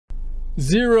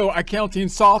Xero Accounting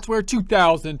Software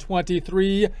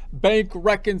 2023 Bank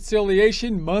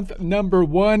Reconciliation Month Number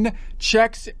 1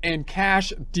 Checks and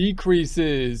Cash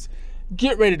Decreases.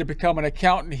 Get ready to become an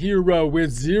accountant hero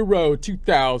with Xero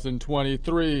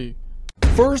 2023.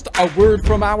 First, a word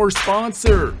from our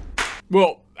sponsor.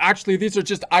 Well, actually, these are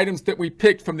just items that we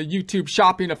picked from the YouTube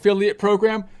Shopping Affiliate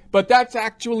Program, but that's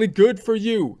actually good for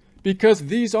you, because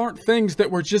these aren't things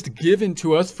that were just given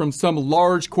to us from some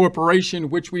large corporation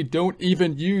which we don't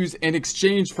even use in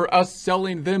exchange for us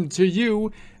selling them to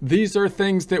you. These are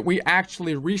things that we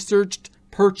actually researched,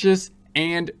 purchased,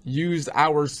 and used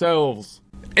ourselves.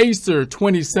 Acer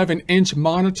 27-inch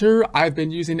monitor. I've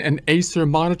been using an Acer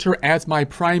monitor as my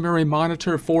primary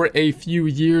monitor for a few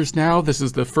years now. This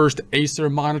is the first Acer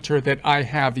monitor that I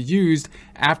have used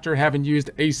after having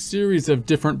used a series of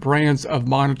different brands of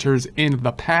monitors in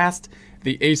the past.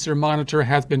 The Acer monitor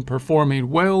has been performing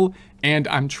well, and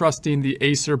I'm trusting the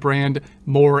Acer brand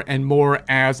more and more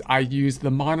as I use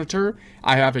the monitor.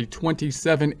 I have a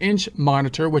 27-inch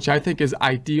monitor, which I think is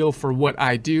ideal for what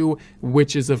I do,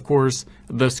 which is, of course,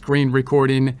 the screen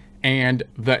recording and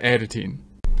the editing.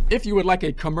 If you would like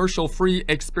a commercial-free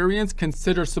experience,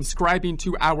 consider subscribing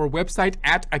to our website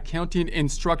at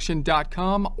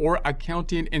accountinginstruction.com or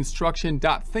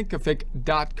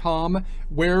accountinginstruction.thinkific.com,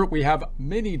 where we have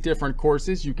many different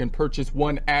courses. You can purchase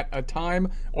one at a time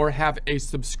or have a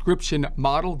subscription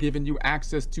model giving you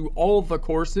access to all the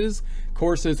courses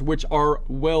which are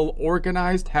well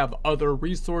organized, have other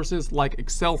resources like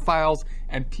Excel files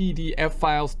and PDF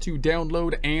files to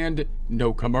download, and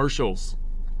no commercials.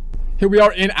 Here we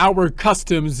are in our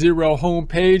custom Xero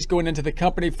homepage. Going into the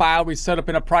company file we set up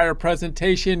in a prior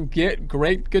presentation. Get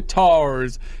great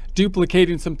guitars.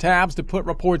 Duplicating some tabs to put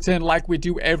reports in like we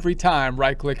do every time.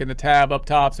 Right click in the tab up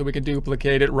top so we can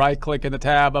duplicate it. Right click in the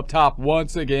tab up top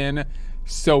once again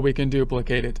so we can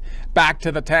duplicate it. Back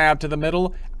to the tab to the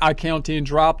middle. Accounting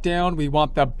drop down. We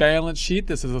want the balance sheet.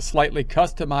 This is a slightly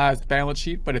customized balance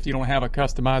sheet, but if you don't have a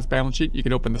customized balance sheet, you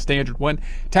can open the standard one.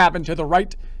 Tab into the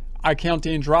right.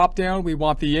 Accounting drop down, we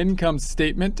want the income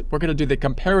statement. We're going to do the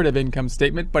comparative income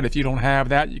statement, but if you don't have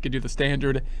that, you can do the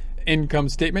standard income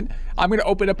statement. I'm going to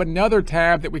open up another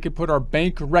tab that we could put our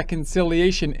bank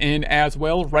reconciliation in as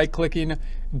well. Right clicking,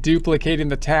 duplicating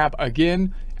the tab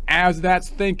again. As that's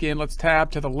thinking, let's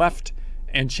tab to the left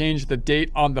and change the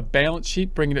date on the balance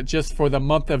sheet, bringing it just for the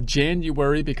month of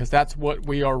January, because that's what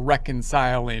we are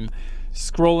reconciling.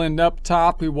 Scrolling up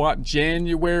top, we want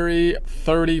January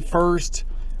 31st.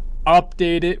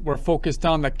 Update it. We're focused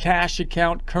on the cash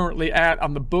account, currently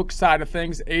on the book side of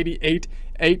things,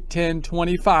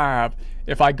 88,810.25.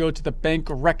 If I go to the bank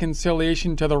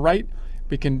reconciliation to the right,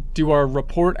 we can do our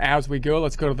report as we go.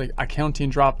 Let's go to the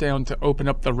accounting drop down to open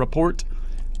up the reports,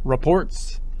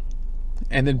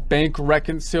 and then bank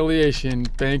reconciliation.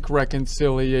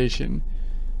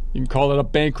 You can call it a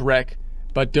bank rec,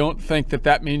 but don't think that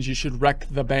that means you should wreck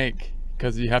the bank,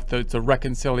 because you have to. It's a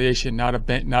reconciliation, not a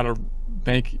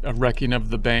wrecking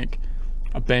of the bank,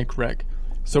 a bank rec.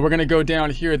 So we're going to go down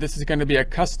here. This is going to be a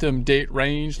custom date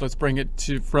range. Let's bring it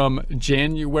to from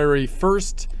January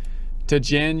 1st to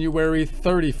January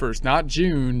 31st, not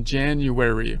June,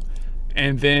 January.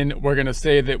 And then we're going to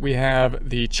say that we have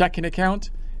the checking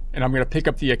account, and I'm going to pick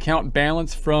up the account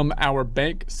balance from our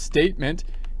bank statement,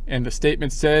 and the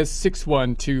statement says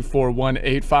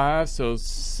 6124185, so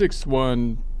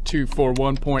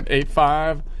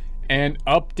 61241.85, and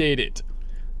update it.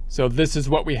 So this is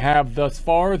what we have thus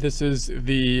far. This is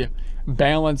the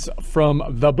balance from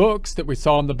the books that we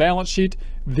saw on the balance sheet.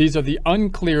 These are the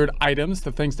uncleared items,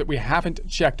 the things that we haven't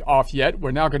checked off yet.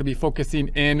 We're now going to be focusing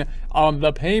in on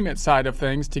the payment side of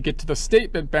things to get to the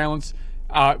statement balance,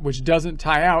 which doesn't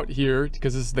tie out here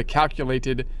because this is the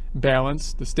calculated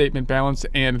balance, the statement balance,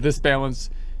 and this balance,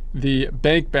 the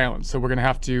bank balance. So we're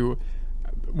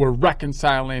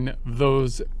reconciling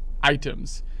those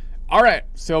items. All right,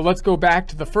 so let's go back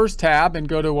to the first tab and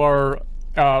go to our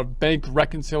bank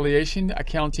reconciliation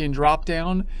accounting drop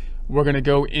down. We're going to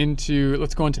go into,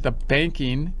 let's go into the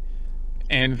banking,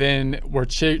 and then we're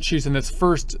choosing this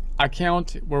first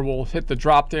account where we'll hit the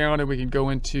drop down, and we can go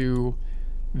into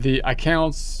the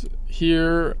accounts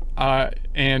here,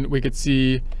 and we could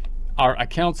see our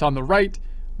accounts on the right,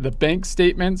 the bank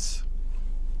statements,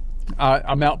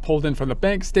 amount pulled in from the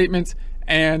bank statements,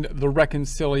 and the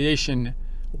reconciliation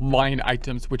line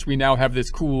items, which we now have this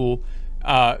cool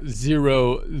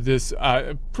Xero, this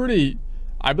pretty,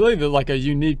 I believe, like a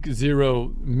unique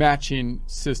Xero matching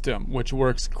system, which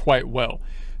works quite well.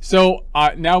 So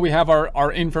now we have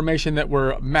our information that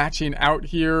we're matching out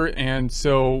here, and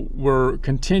so we're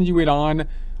continuing on.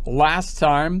 Last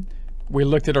time We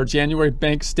looked at our January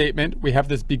bank statement. We have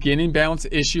this beginning balance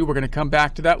issue. We're going to come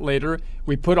back to that later.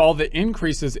 We put all the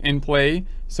increases in play.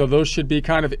 So those should be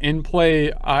kind of in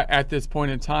play at this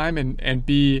point in time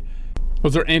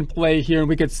those are in play here. And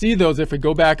we could see those if we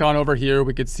go back on over here.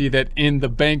 We could see that in the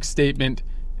bank statement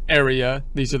area,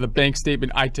 these are the bank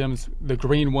statement items. The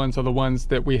green ones are the ones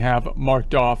that we have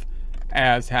marked off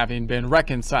as having been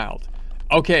reconciled.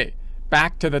 Okay,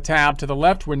 back to the tab to the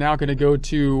left. We're now going to go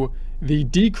to the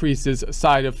decreases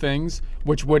side of things,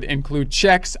 which would include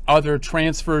checks, other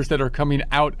transfers that are coming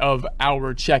out of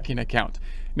our checking account.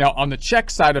 Now on the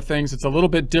check side of things, it's a little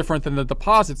bit different than the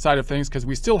deposit side of things because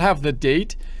we still have the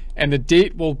date, and the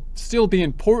date will still be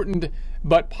important,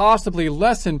 but possibly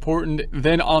less important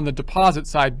than on the deposit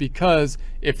side, because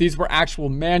if these were actual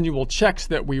manual checks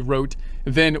that we wrote,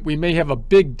 then we may have a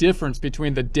big difference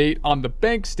between the date on the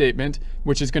bank statement,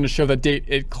 which is going to show the date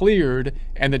it cleared,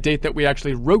 and the date that we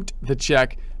actually wrote the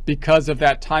check, because of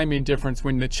that timing difference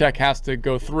when the check has to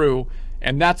go through.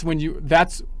 And that's when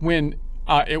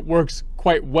it works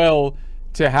quite well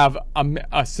to have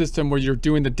a system where you're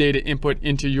doing the data input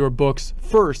into your books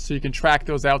first, so you can track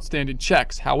those outstanding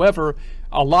checks. However,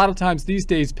 a lot of times these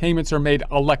days payments are made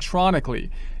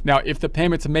electronically. Now, if the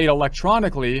payment's made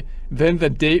electronically, then the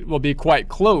date will be quite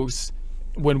close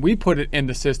when we put it in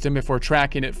the system, if we're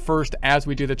tracking it first as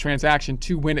we do the transaction,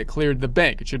 to when it cleared the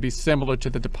bank. It should be similar to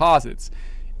the deposits.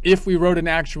 If we wrote an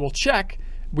actual check,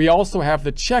 we also have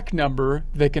the check number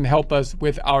that can help us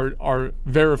with our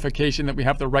verification that we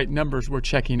have the right numbers we're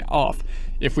checking off.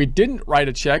 If we didn't write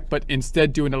a check, but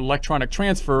instead do an electronic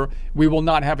transfer, we will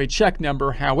not have a check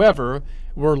number. However,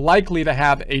 we're likely to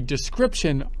have a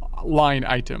description line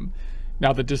item.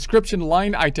 Now, the description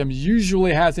line item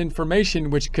usually has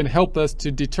information which can help us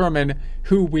to determine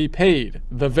who we paid,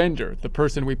 the vendor, the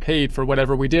person we paid for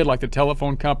whatever we did, like the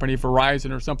telephone company,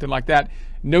 Verizon, or something like that.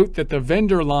 Note that the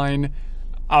vendor line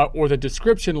or the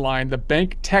description line, the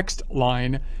bank text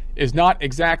line, is not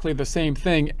exactly the same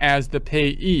thing as the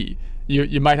payee.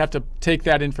 You might have to take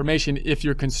that information if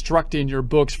you're constructing your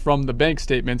books from the bank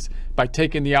statements by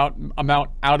taking the amount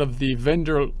out of the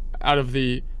vendor, out of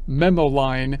the memo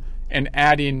line, and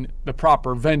adding the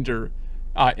proper vendor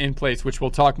in place, which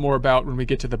we'll talk more about when we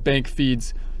get to the bank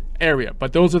feeds area.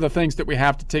 But those are the things that we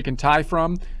have to take and tie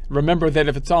from. Remember that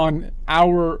if it's on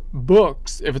our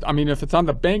books, if it's on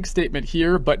the bank statement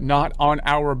here but not on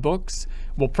our books,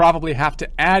 we'll probably have to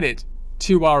add it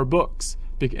to our books,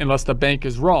 unless the bank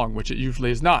is wrong, which it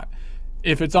usually is not.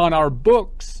 If it's on our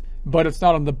books but it's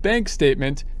not on the bank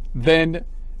statement, then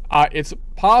it's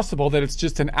possible that it's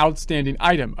just an outstanding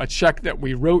item, a check that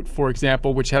we wrote, for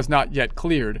example, which has not yet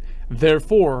cleared.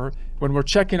 Therefore, when we're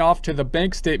checking off to the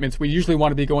bank statements, we usually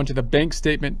want to be going to the bank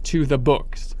statement to the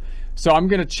books. So I'm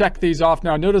going to check these off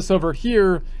now. Notice over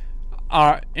here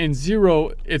in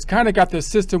Xero, it's kind of got this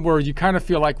system where you kind of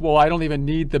feel like, well, I don't even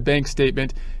need the bank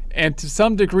statement. And to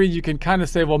some degree, you can kind of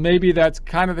say, well, maybe that's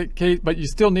kind of the case, but you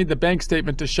still need the bank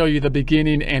statement to show you the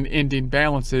beginning and ending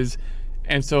balances.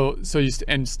 And so you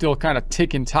still kind of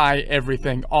tick and tie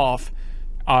everything off.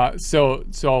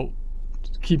 So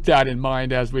keep that in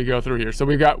mind as we go through here. So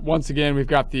we've got, once again, we've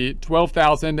got the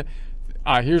 12,000.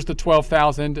 Here's the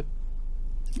 12,000,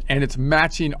 and it's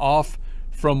matching off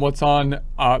from what's on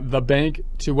the bank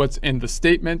to what's in the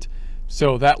statement.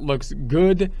 So that looks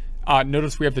good.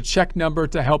 Notice we have the check number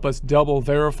to help us double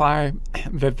verify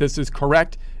that this is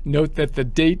correct. Note that the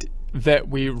date that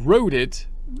we wrote it,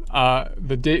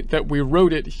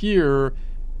 here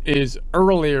is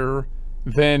earlier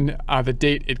than the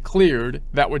date it cleared.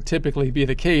 That would typically be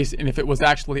the case, and if it was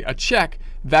actually a check,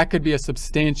 that could be a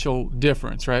substantial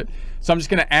difference, right? So I'm just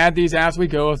going to add these as we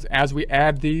go. As we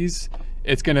add these,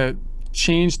 it's going to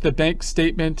change the bank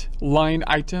statement line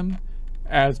item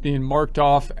as being marked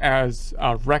off as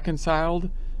reconciled.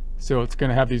 So it's going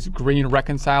to have these green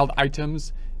reconciled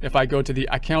items. If I go to the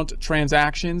account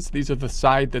transactions, these are the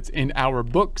side that's in our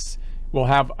books. We'll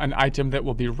have an item that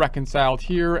will be reconciled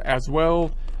here as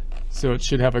well. So it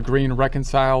should have a green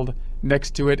reconciled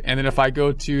next to it. And then if I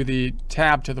go to the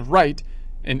tab to the right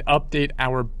and update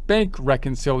our bank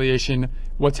reconciliation,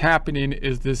 what's happening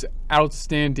is this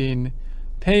outstanding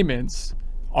payments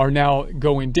are now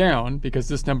going down, because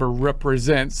this number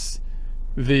represents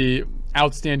the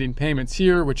outstanding payments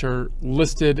here, which are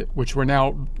listed, which we're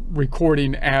now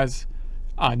recording as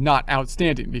not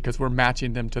outstanding because we're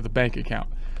matching them to the bank account.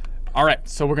 All right,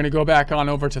 so we're going to go back on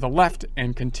over to the left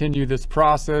and continue this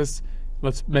process.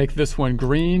 Let's make this one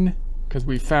green because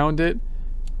we found it.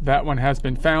 That one has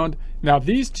been found. Now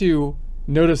these two,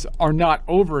 notice, are not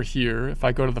over here. If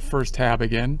I go to the first tab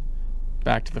again,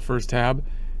 back to the first tab.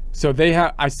 So they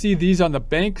have, I see these on the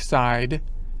bank side,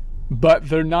 but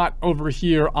they're not over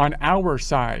here on our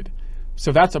side.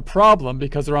 So that's a problem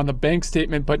because they're on the bank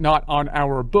statement, but not on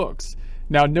our books.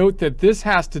 Now note that this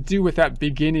has to do with that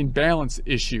beginning balance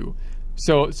issue.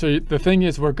 So the thing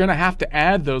is, we're gonna have to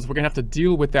add those. We're gonna have to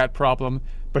deal with that problem,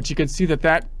 but you can see that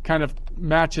that kind of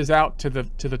matches out to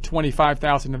the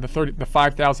 25,000 and the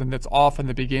 5,000 that's off in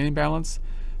the beginning balance.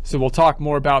 So we'll talk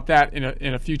more about that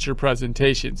in a future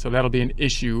presentation. So that'll be an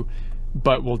issue,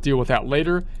 but we'll deal with that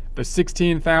later. The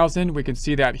 16,000, we can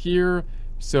see that here.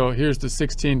 So here's the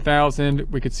 16,000.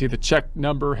 We can see the check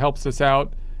number helps us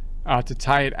out to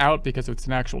tie it out because it's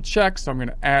an actual check. So I'm going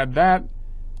to add that,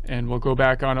 and we'll go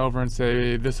back on over and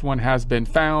say this one has been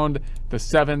found. The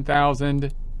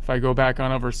 7,000. If I go back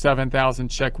on over 7,000,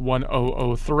 check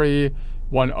 1003,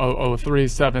 1003,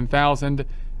 7,000.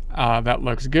 That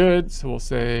looks good. So we'll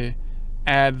say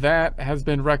add that has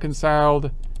been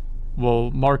reconciled. We'll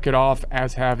mark it off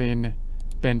as having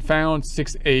been found.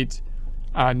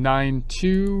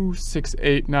 6892,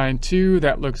 6892.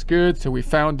 That looks good. So we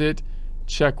found it.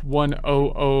 Check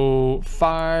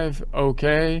 1005.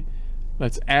 Okay.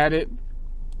 Let's add it.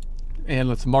 And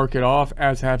let's mark it off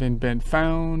as having been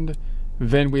found.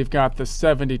 Then we've got the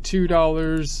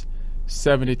 $72.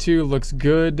 72 looks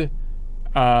good.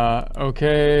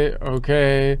 Okay.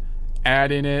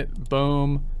 Adding it.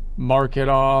 Boom. Mark it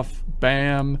off.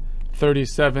 Bam.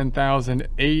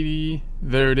 37,080.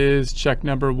 There it is. Check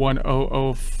number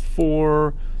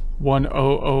 1004.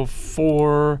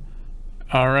 1004.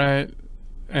 All right.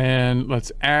 And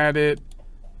let's add it.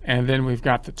 And then we've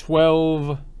got the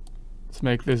 12. Let's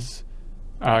make this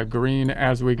green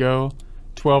as we go.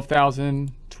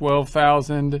 12,000,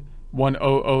 12,000,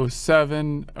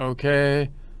 1007. Okay,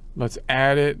 let's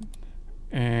add it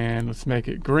and let's make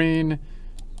it green.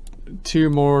 Two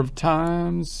more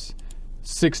times.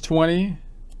 620,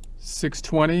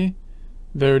 620.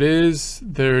 There it is.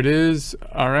 There it is.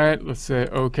 All right, let's say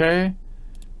okay.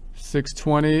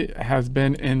 620 has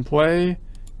been in play.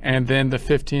 And then the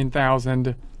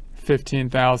 15,000,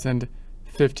 15,000,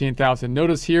 15,000.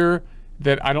 Notice here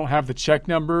that I don't have the check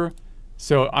number.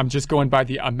 So I'm just going by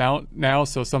the amount now.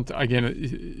 So again,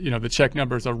 you know, the check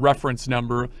number is a reference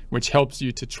number, which helps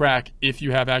you to track if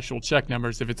you have actual check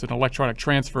numbers. If it's an electronic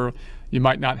transfer, you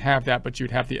might not have that, but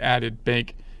you'd have the added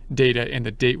bank data, and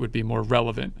the date would be more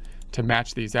relevant to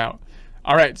match these out.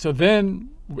 All right, so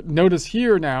then notice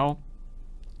here now,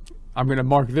 I'm going to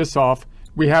mark this off.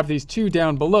 We have these two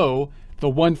down below, the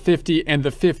 150 and the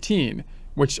 15,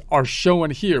 which are shown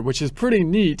here, which is pretty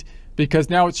neat, because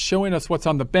now it's showing us what's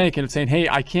on the bank, and it's saying, hey,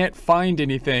 I can't find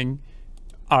anything.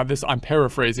 I'm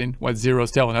paraphrasing what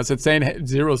Xero's telling us. It's saying,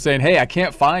 Xero's saying, hey, I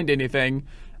can't find anything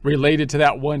related to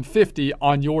that 150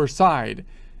 on your side.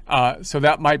 So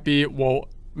that might be, well,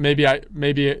 maybe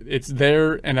it's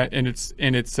there and it's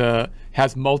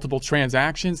has multiple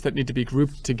transactions that need to be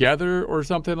grouped together or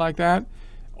something like that.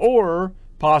 Or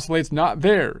possibly it's not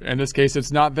there. In this case,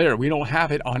 it's not there. We don't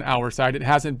have it on our side. It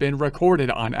hasn't been recorded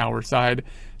on our side.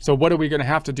 So what are we going to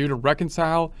have to do to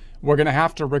reconcile? We're going to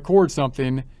have to record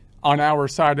something on our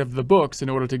side of the books in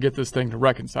order to get this thing to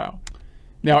reconcile.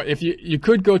 Now, if you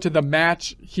could go to the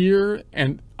match here,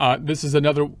 and this is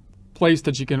another place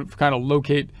that you can kind of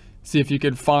locate, see if you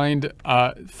can find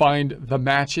the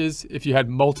matches. If you had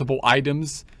multiple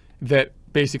items that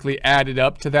basically added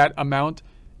up to that amount,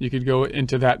 you could go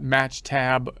into that match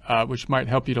tab, which might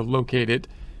help you to locate it.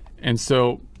 And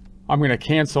so I'm going to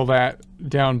cancel that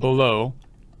down below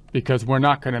because we're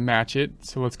not going to match it.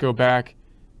 So let's go back,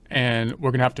 and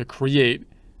we're going to have to create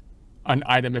an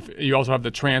item. If you also have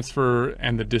the transfer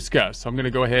and the discuss. So I'm going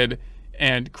to go ahead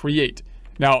and create.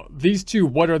 Now these two,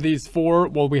 what are these for?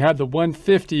 Well, we had the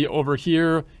 150 over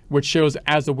here, which shows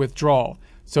as a withdrawal.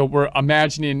 So we're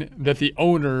imagining that the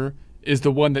owner is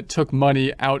the one that took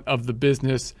money out of the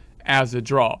business as a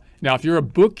draw. Now, if you're a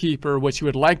bookkeeper, what you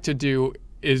would like to do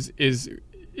is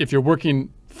if you're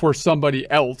working for somebody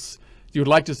else, you would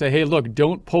like to say, hey, look,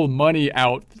 don't pull money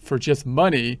out for just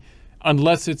money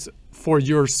unless it's for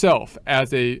yourself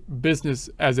as a business,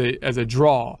 as a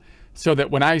draw, so that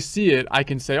when I see it, I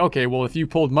can say, okay, well, if you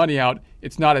pulled money out,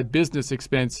 it's not a business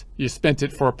expense. You spent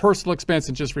it for a personal expense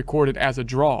and just record it as a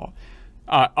draw.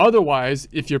 Otherwise,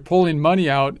 if you're pulling money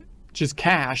out, just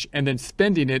cash, and then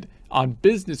spending it on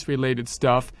business related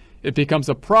stuff, it becomes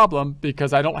a problem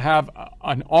because I don't have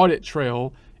an audit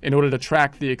trail in order to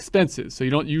track the expenses. So you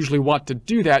don't usually want to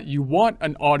do that. You want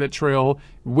an audit trail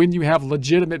when you have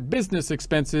legitimate business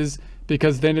expenses,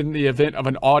 because then in the event of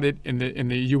an audit in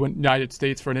the United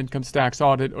States for an income tax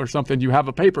audit or something, you have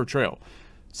a paper trail.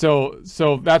 So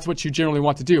that's what you generally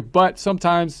want to do. But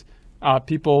sometimes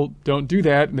people don't do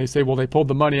that, and they say, well, they pulled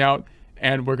the money out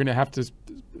and we're going to have to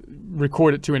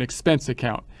record it to an expense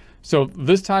account. So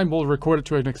this time we'll record it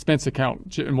to an expense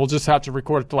account, and we'll just have to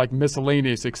record it to like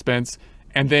miscellaneous expense.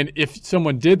 And then if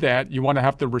someone did that, you want to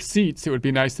have the receipts. It would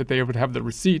be nice that they would have the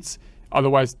receipts.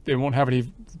 Otherwise, they won't have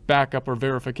any backup or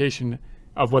verification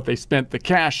of what they spent the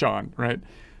cash on, right?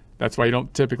 That's why you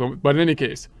don't typically, but in any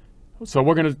case. So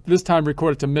we're going to this time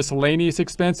record it to miscellaneous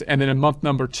expense, and then in month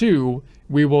number 2,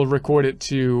 we will record it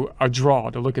to a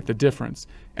draw to look at the difference.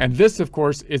 And this, of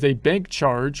course, is a bank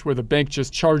charge where the bank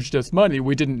just charged us money.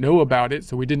 We didn't know about it,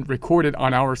 so we didn't record it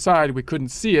on our side. We couldn't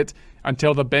see it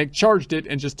until the bank charged it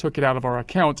and just took it out of our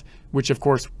account, which of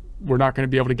course we're not going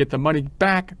to be able to get the money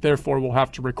back. Therefore, we'll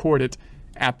have to record it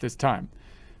at this time.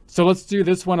 So let's do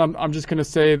this one. I'm just going to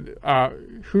say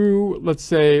let's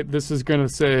say this is going to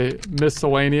say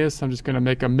miscellaneous. I'm just going to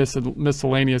make a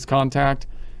miscellaneous contact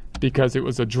because it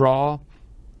was a draw.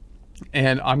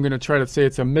 And I'm going to try to say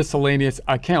it's a miscellaneous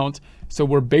account. So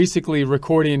we're basically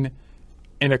recording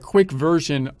in a quick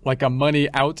version, like a money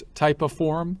out type of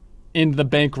form in the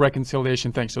bank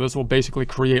reconciliation thing. So this will basically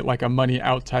create like a money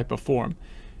out type of form.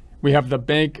 We have the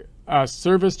bank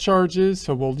service charges.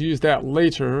 So we'll use that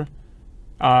later.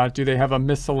 Do they have a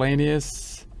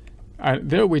miscellaneous?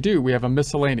 There we do. We have a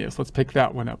miscellaneous. Let's pick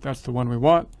that one up. That's the one we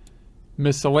want.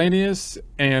 Miscellaneous.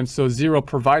 And so Xero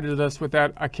provided us with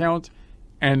that account.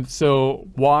 And so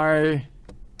why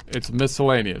it's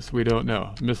miscellaneous, we don't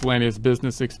know. Miscellaneous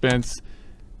business expense.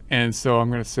 And so I'm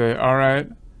going to say, all right,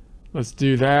 let's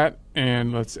do that.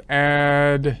 And let's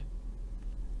add.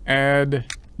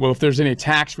 Well, if there's any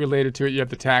tax related to it, you have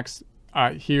the tax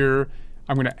here.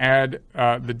 I'm going to add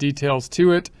the details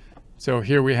to it. So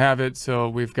here we have it. So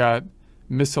we've got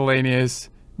miscellaneous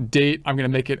date. I'm going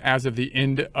to make it as of the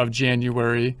end of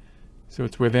January. So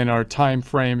it's within our time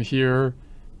frame here.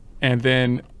 And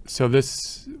then, so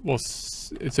this will,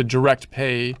 it's a direct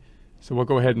pay. So we'll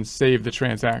go ahead and save the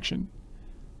transaction.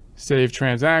 Save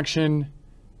transaction.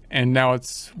 And now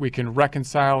we can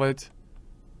reconcile it.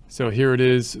 So here it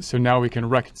is. So now we can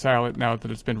reconcile it now that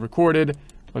it's been recorded.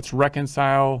 Let's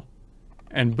reconcile.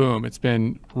 And boom, it's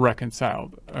been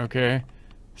reconciled, okay?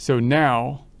 So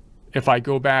now, if I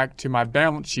go back to my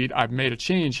balance sheet, I've made a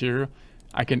change here.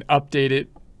 I can update it,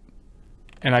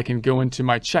 and I can go into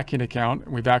my checking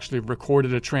account. We've actually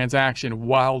recorded a transaction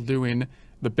while doing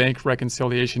the bank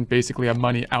reconciliation, basically a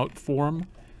money out form.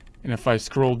 And if I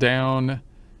scroll down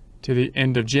to the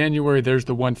end of January, there's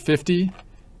the 150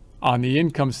 on the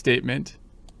income statement.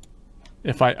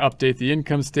 If I update the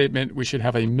income statement, we should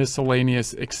have a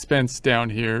miscellaneous expense down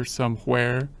here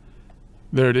somewhere.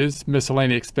 There it is,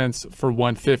 miscellaneous expense for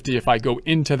 150. If I go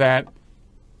into that,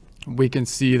 we can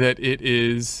see that it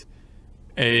is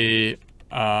a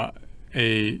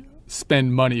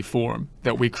spend money form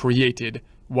that we created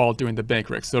while doing the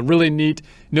bank rec. So really neat.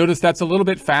 Notice that's a little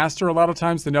bit faster a lot of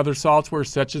times than other software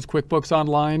such as QuickBooks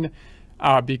Online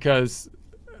because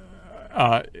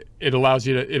it allows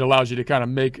you to kind of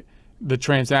make the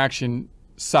transaction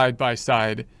side by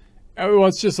side. Well,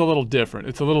 it's just a little different.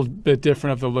 It's a little bit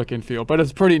different of the look and feel, but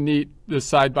it's pretty neat, the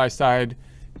side by side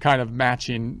kind of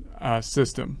matching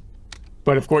system.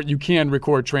 But of course, you can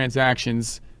record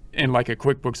transactions in like a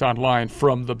QuickBooks Online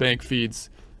from the bank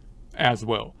feeds as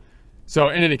well. So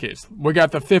in any case, we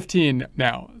got the 15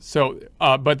 now. So,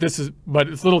 but it's a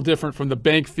little different from the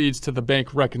bank feeds to the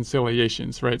bank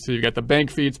reconciliations, right? So you've got the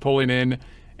bank feeds pulling in,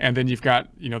 and then you've got,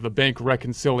 the bank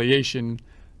reconciliation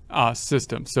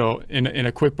system. So in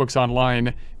a QuickBooks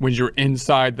Online, when you're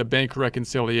inside the bank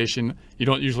reconciliation, you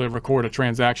don't usually record a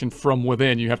transaction from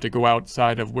within. You have to go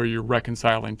outside of where you're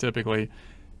reconciling typically,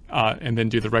 and then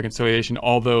do the reconciliation.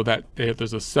 Although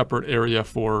there's a separate area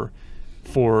for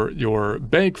your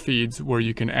bank feeds where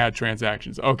you can add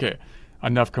transactions. Okay,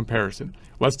 enough comparison.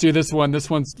 Let's do this one. This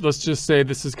one's, let's just say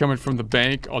this is coming from the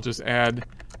bank. I'll just add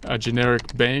a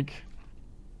generic bank,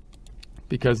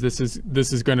 because this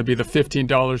is going to be the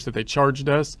 $15 that they charged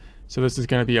us. So this is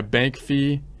going to be a bank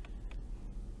fee,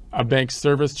 a bank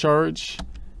service charge.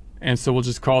 And so we'll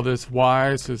just call this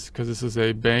Y, because this is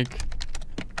a bank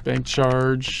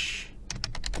charge.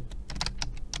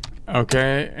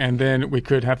 Okay, and then we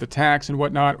could have the tax and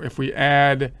whatnot. If we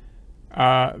add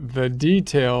the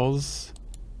details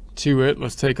to it,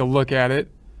 let's take a look at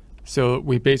it. So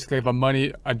we basically have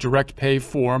a direct pay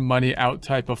form, money out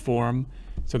type of form.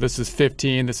 So this is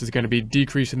 15. This is going to be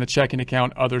decrease in the checking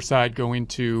account. Other side going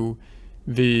to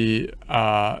the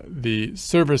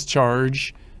service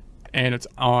charge, and it's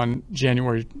on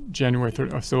January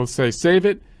 3rd. So let's say save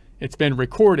it. It's been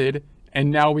recorded, and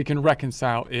now we can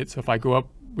reconcile it. So if I go up,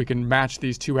 we can match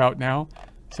these two out now.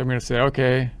 So I'm going to say,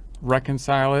 okay,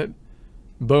 reconcile it.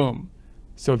 Boom.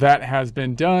 So that has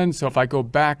been done. So if I go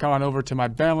back on over to my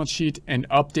balance sheet and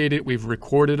update it, we've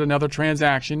recorded another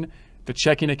transaction. The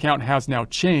checking account has now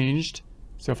changed.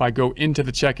 So if I go into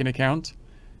the checking account,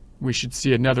 we should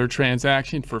see another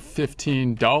transaction for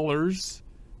 $15.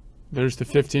 There's the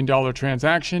 $15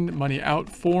 transaction, money out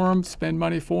form, spend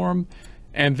money form.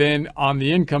 And then on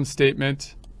the income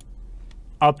statement,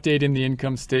 updating the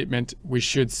income statement, we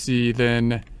should see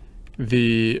then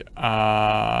the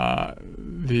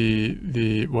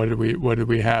what did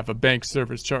we have? A bank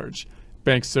service charge.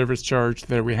 Bank service charge,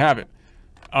 there we have it.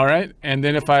 All right, and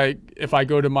then if I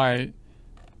go to my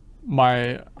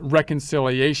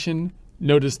reconciliation,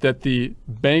 notice that the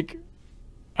bank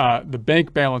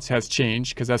balance has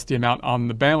changed because that's the amount on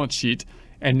the balance sheet,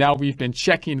 and now we've been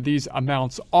checking these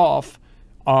amounts off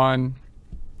on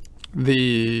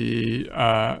the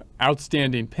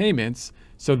outstanding payments.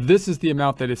 So this is the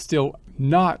amount that is still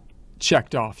not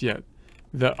checked off yet,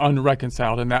 the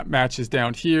unreconciled, and that matches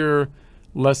down here,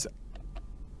 less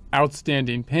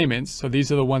outstanding payments. So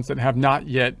these are the ones that have not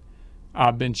yet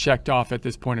been checked off at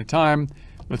this point in time.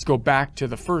 Let's go back to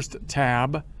the first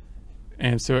tab.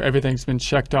 And so everything's been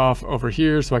checked off over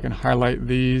here. So I can highlight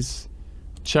these,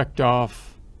 checked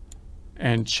off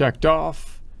and checked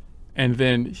off. And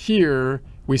then here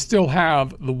we still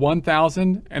have the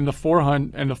 1,000 and the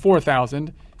 400 and the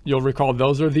 4,000. You'll recall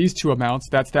those are these two amounts.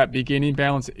 That's that beginning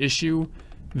balance issue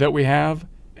that we have.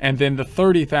 And then the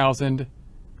 30,000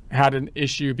 had an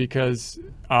issue because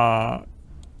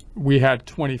we had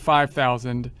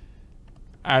 25,000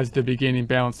 as the beginning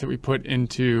balance that we put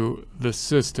into the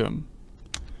system.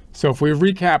 So if we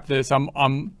recap this, I'm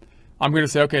going to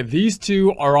say, okay, these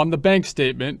two are on the bank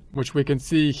statement, which we can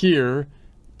see here,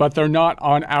 but they're not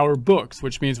on our books,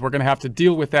 which means we're going to have to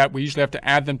deal with that. We usually have to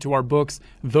add them to our books.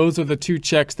 Those are the two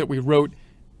checks that we wrote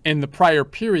in the prior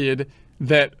period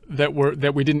that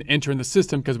we didn't enter in the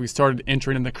system because we started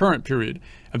entering in the current period.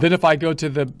 And then if I go to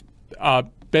the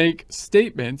bank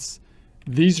statements,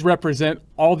 these represent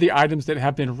all the items that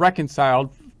have been reconciled.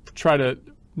 Try to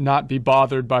not be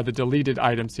bothered by the deleted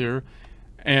items here.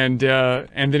 And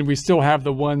then we still have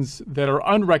the ones that are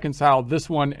unreconciled, this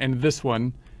one and this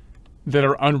one, that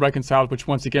are unreconciled, which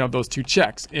once again are those two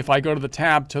checks. If I go to the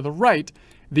tab to the right,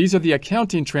 these are the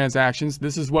accounting transactions.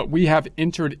 This is what we have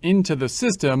entered into the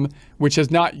system, which has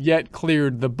not yet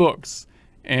cleared the books.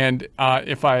 And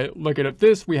if I look at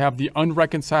this, we have the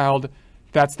unreconciled.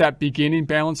 That's that beginning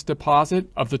balance deposit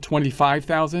of the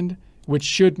 25,000, which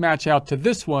should match out to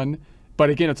this one. But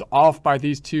again, it's off by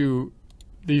these two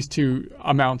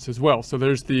amounts as well. So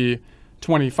there's the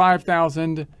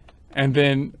 25,000, and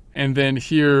then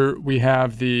here we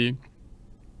have the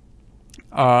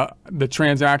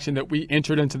transaction that we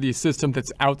entered into the system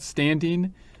that's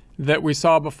outstanding that we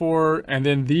saw before. And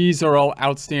then these are all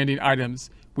outstanding items.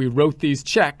 We wrote these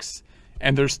checks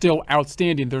and they're still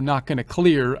outstanding. They're not going to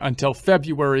clear until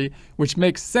February, which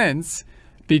makes sense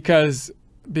because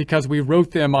we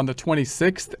wrote them on the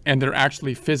 26th and they're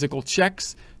actually physical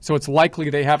checks. So it's likely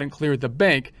they haven't cleared the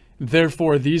bank.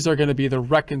 Therefore, these are going to be the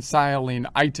reconciling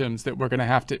items that we're going to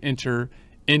have to enter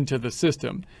into the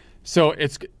system. So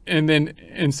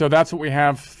so that's what we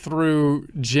have through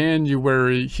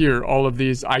January here. All of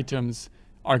these items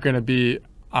are going to be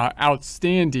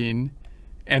outstanding.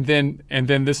 And then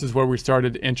this is where we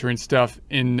started entering stuff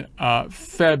in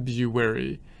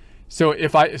February. So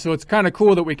it's kind of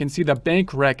cool that we can see the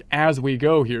bank rec as we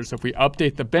go here. So if we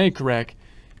update the bank rec,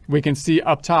 we can see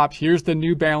up top, here's the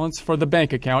new balance for the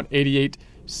bank account,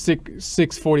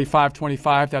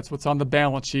 88,645.25. That's what's on the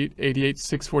balance sheet,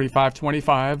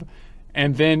 88,645.25.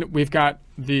 And then we've got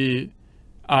the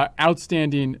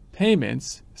outstanding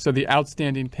payments. So the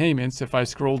outstanding payments, if I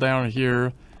scroll down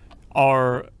here,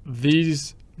 are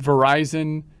these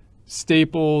Verizon,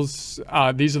 Staples.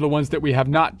 These are the ones that we have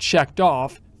not checked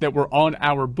off that were on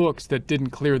our books that didn't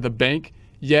clear the bank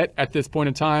yet at this point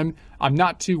in time. I'm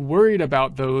not too worried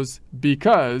about those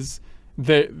because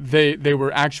they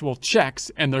were actual checks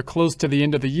and they're close to the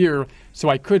end of the year. So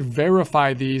I could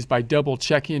verify these by double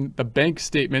checking the bank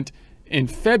statement in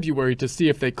February to see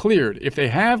if they cleared. If they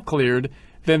have cleared,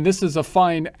 then this is a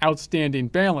fine outstanding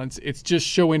balance. It's just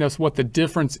showing us what the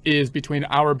difference is between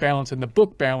our balance and the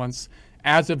book balance.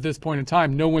 As of this point in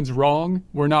time, no one's wrong.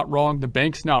 We're not wrong. The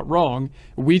bank's not wrong.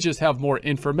 We just have more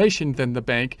information than the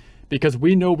bank because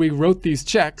we know we wrote these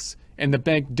checks and the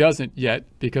bank doesn't yet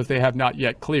because they have not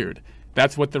yet cleared.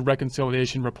 That's what the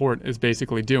reconciliation report is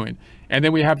basically doing. And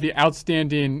then we have the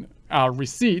outstanding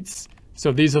receipts.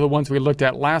 So these are the ones we looked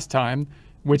at last time,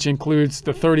 which includes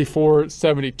the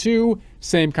 3472,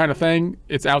 same kind of thing.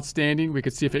 It's outstanding. We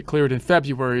could see if it cleared in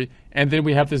February. And then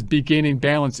we have this beginning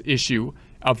balance issue,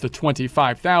 of the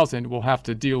 25,000 we'll have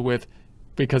to deal with,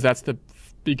 because that's the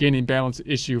beginning balance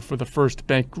issue for the first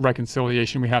bank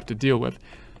reconciliation we have to deal with.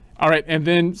 All right, and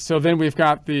then we've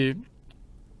got the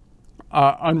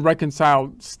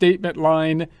unreconciled statement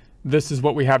line. This is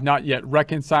what we have not yet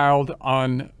reconciled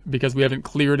on, because we haven't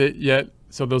cleared it yet.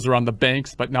 So those are on the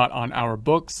banks, but not on our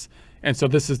books. And so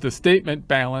this is the statement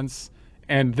balance,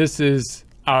 and this is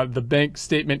the bank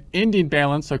statement ending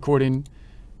balance according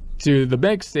to the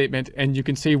bank statement. And you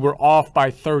can see we're off by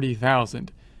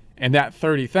 30,000, and that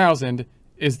 30,000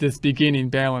 is this beginning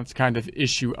balance kind of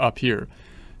issue up here.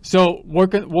 So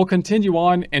we'll continue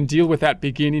on and deal with that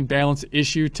beginning balance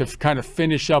issue to kind of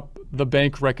finish up the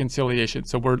bank reconciliation.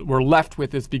 So we're left with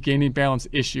this beginning balance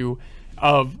issue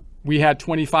of, we had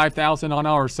 25,000 on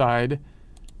our side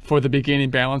for the beginning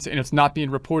balance, and it's not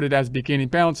being reported as beginning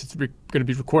balance. It's going to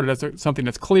be recorded as something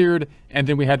that's cleared. And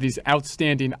then we had these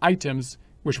outstanding items,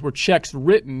 which were checks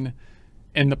written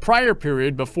in the prior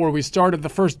period before we started the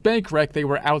first bank rec. They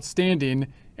were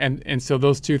outstanding. And so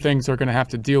those two things are going to have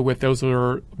to deal with. Those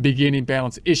are beginning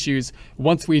balance issues.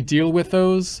 Once we deal with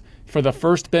those for the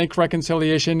first bank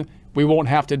reconciliation, we won't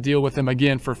have to deal with them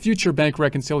again for future bank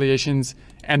reconciliations.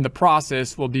 And the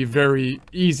process will be very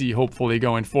easy, hopefully,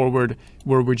 going forward,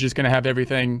 where we're just going to have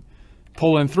everything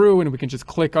pulling through, and we can just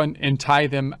click on and tie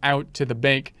them out to the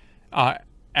bank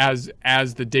as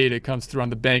the data comes through on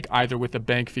the bank, either with the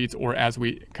bank feeds or as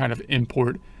we kind of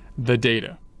import the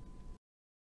data.